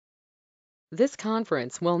This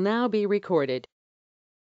conference will now be recorded.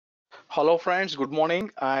 Hello friends, good morning.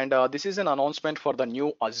 And this is an announcement for the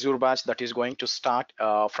new Azure batch that is going to start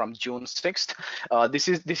from June 6th.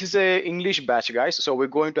 This is a English batch, guys. So we're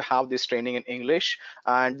going to have this training in English,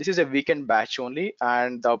 and this is a weekend batch only.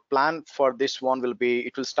 And the plan for this one will be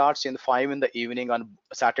it will start in 5 in the evening on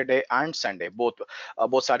Saturday and Sunday, both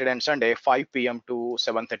Saturday and Sunday, 5 p.m. to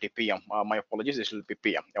 7:30 p.m. My apologies, this will be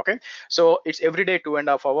p.m. Okay, so it's every day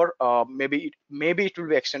 2.5 hours. Maybe it will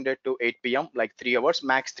be extended to 8 p.m. like 3 hours,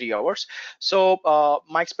 max 3 hours. So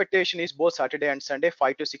my expectation is both Saturday and Sunday,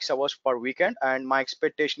 5 to 6 hours per weekend, and my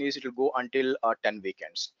expectation is it will go until 10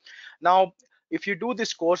 weekends. Now, if you do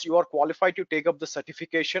this course, you are qualified to take up the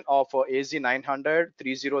certification of AZ 900,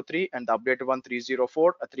 303, and the updated one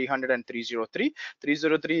 304, 300, and 303.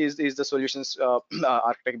 303 is the solutions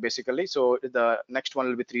architect basically. So the next one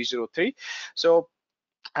will be 303. So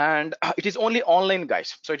and it is only online,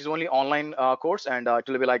 guys. So it is only online course, and it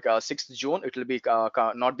will be like 6th June. It will be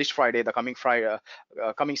not this Friday, the coming Friday,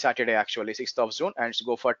 coming Saturday actually, 6th of June, and it's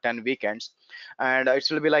go for 10 weekends. And it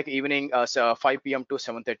will be like evening 5 p.m. to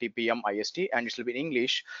 7:30 p.m. IST, and it will be in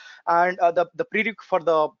English. And the prereq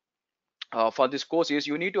for this course is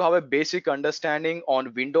you need to have a basic understanding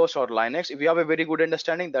on Windows or Linux. If you have a very good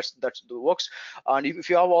understanding, that's works. And if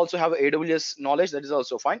you have also have AWS knowledge, that is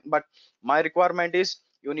also fine. But my requirement is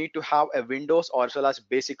you need to have a Windows or as well as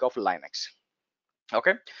basic of Linux.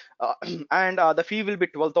 Okay, uh, and the fee will be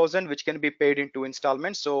 12,000, which can be paid in two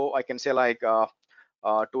installments. So I can say like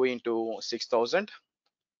 2 into 6,000,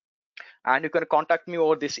 and you can contact me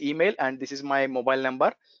over this email, and this is my mobile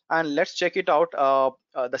number. And let's check it out,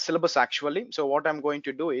 the syllabus actually. So what I'm going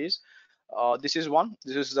to do is this is one.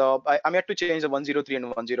 This is I'm yet to change the 103 and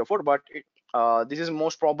 104, but this is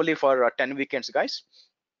most probably for 10 weekends, guys.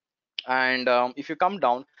 And if you come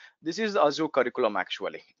down, this is the Azure curriculum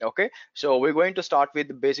actually. Okay, so we're going to start with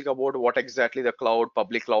the basic about what exactly the cloud,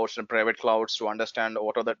 public clouds and private clouds, to understand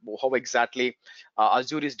what are the how exactly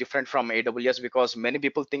Azure is different from AWS, because many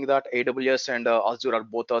people think that AWS and Azure are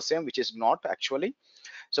both the same, which is not actually.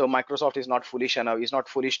 So Microsoft is not foolish, and is not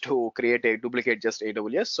foolish to create a duplicate just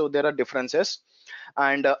AWS. So there are differences,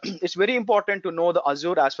 and it's very important to know the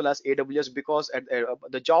Azure as well as AWS, because at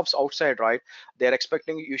the jobs outside, right, they're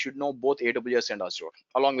expecting you should know both AWS and Azure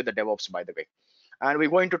along with the DevOps, by the way. And we're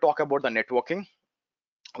going to talk about the networking.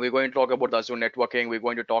 We're going to talk about the Azure networking. We're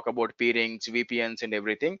going to talk about peerings, VPNs, and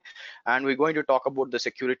everything. And we're going to talk about the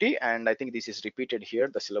security. And I think this is repeated here,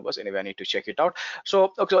 the syllabus. Anyway, I need to check it out.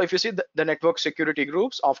 So, okay, so if you see the network security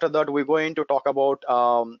groups, after that, we're going to talk about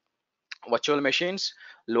virtual machines,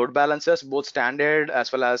 load balancers, both standard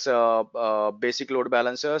as well as basic load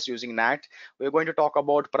balancers using NAT. We're going to talk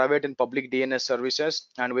about private and public DNS services,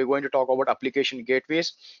 and we're going to talk about application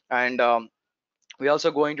gateways, and we're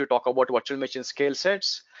also going to talk about virtual machine scale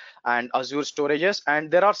sets and Azure storages.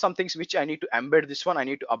 And there are some things which I need to embed this one, I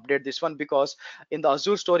need to update this one, because in the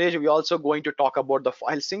Azure storage we're also going to talk about the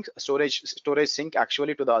file sync, storage sync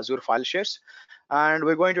actually to the Azure file shares. And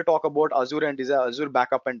we're going to talk about Azure and Azure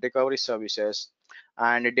backup and recovery services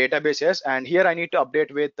and databases. And here I need to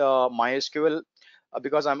update with MySQL,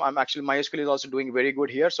 because I'm actually MySQL is also doing very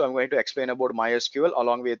good here. So I'm going to explain about MySQL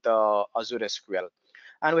along with Azure SQL.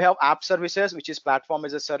 And we have app services, which is platform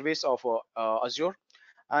as a service of Azure.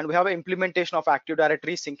 And we have an implementation of Active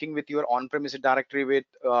Directory syncing with your on-premise directory with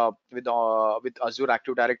Azure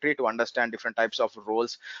Active Directory, to understand different types of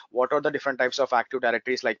roles. What are the different types of Active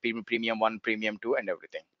Directories, like Premium 1, Premium 2, and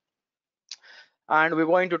everything. And we're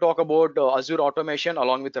going to talk about Azure automation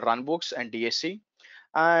along with the runbooks and DSC.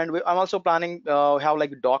 And I'm also planning have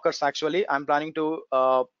like Dockers actually. I'm planning to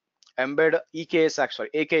embed EKS actually,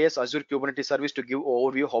 AKS, Azure Kubernetes Service, to give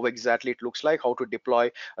overview how exactly it looks like, how to deploy,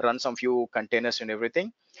 run some few containers and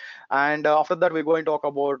everything. And after that, we're going to talk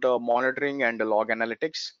about monitoring and log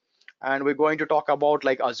analytics. And we're going to talk about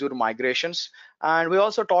like Azure migrations. And we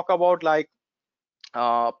also talk about like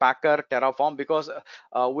Packer, Terraform, because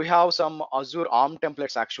we have some Azure ARM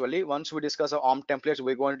templates actually. Once we discuss ARM templates,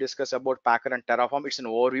 we're going to discuss about Packer and Terraform. It's an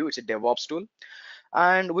overview, it's a DevOps tool.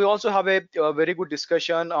 And we also have a very good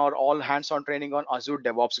discussion or all hands-on training on Azure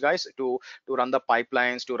DevOps, guys, to run the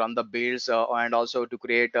pipelines, to run the builds, and also to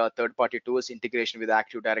create third-party tools integration with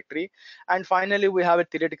Active Directory. And finally, we have a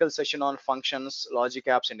theoretical session on functions, logic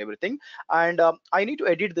apps, and everything. And I need to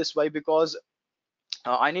edit this way, because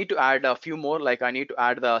I need to add a few more, like I need to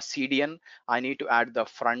add the CDN, I need to add the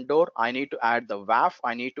front door, I need to add the WAF,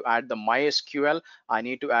 I need to add the MySQL, I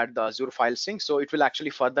need to add the Azure file sync. So it will actually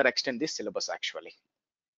further extend this syllabus actually.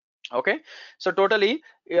 Okay, so totally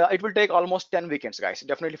it will take almost 10 weekends, guys,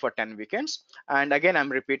 definitely for 10 weekends. And again, I'm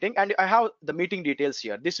repeating, and I have the meeting details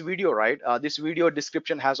here. This video, right, this video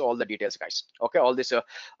description has all the details, guys. Okay, all this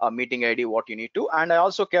meeting ID, what you need to. And I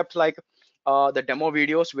also kept like the demo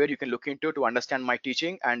videos where you can look into to understand my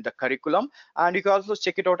teaching and the curriculum. And you can also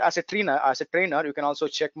check it out as a trainer. You can also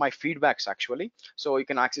check my feedbacks actually. So you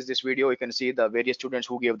can access this video, you can see the various students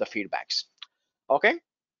who gave the feedbacks. Okay,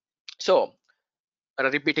 so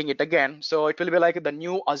repeating it again, so it will be like the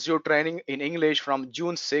new Azure training in English from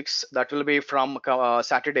June 6th. That will be from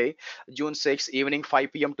Saturday, June 6th, evening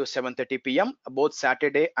 5 p.m. to 7:30 p.m. both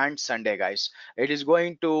Saturday and Sunday, guys. It is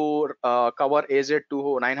going to cover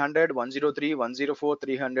AZ2 900 103 104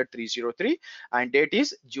 300 303, and date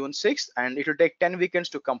is June 6th, and it will take 10 weekends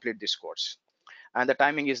to complete this course. And the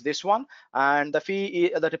timing is this one. And the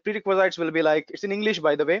fee, the prerequisites will be like, it's in English,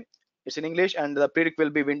 by the way. It's in English, and the prereq will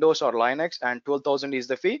be Windows or Linux, and 12,000 is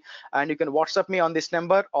the fee. And you can WhatsApp me on this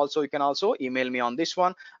number. Also, you can also email me on this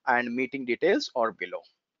one, and meeting details are below.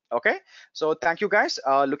 Okay, so thank you, guys.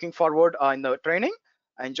 Looking forward in the training.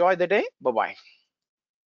 Enjoy the day. Bye bye.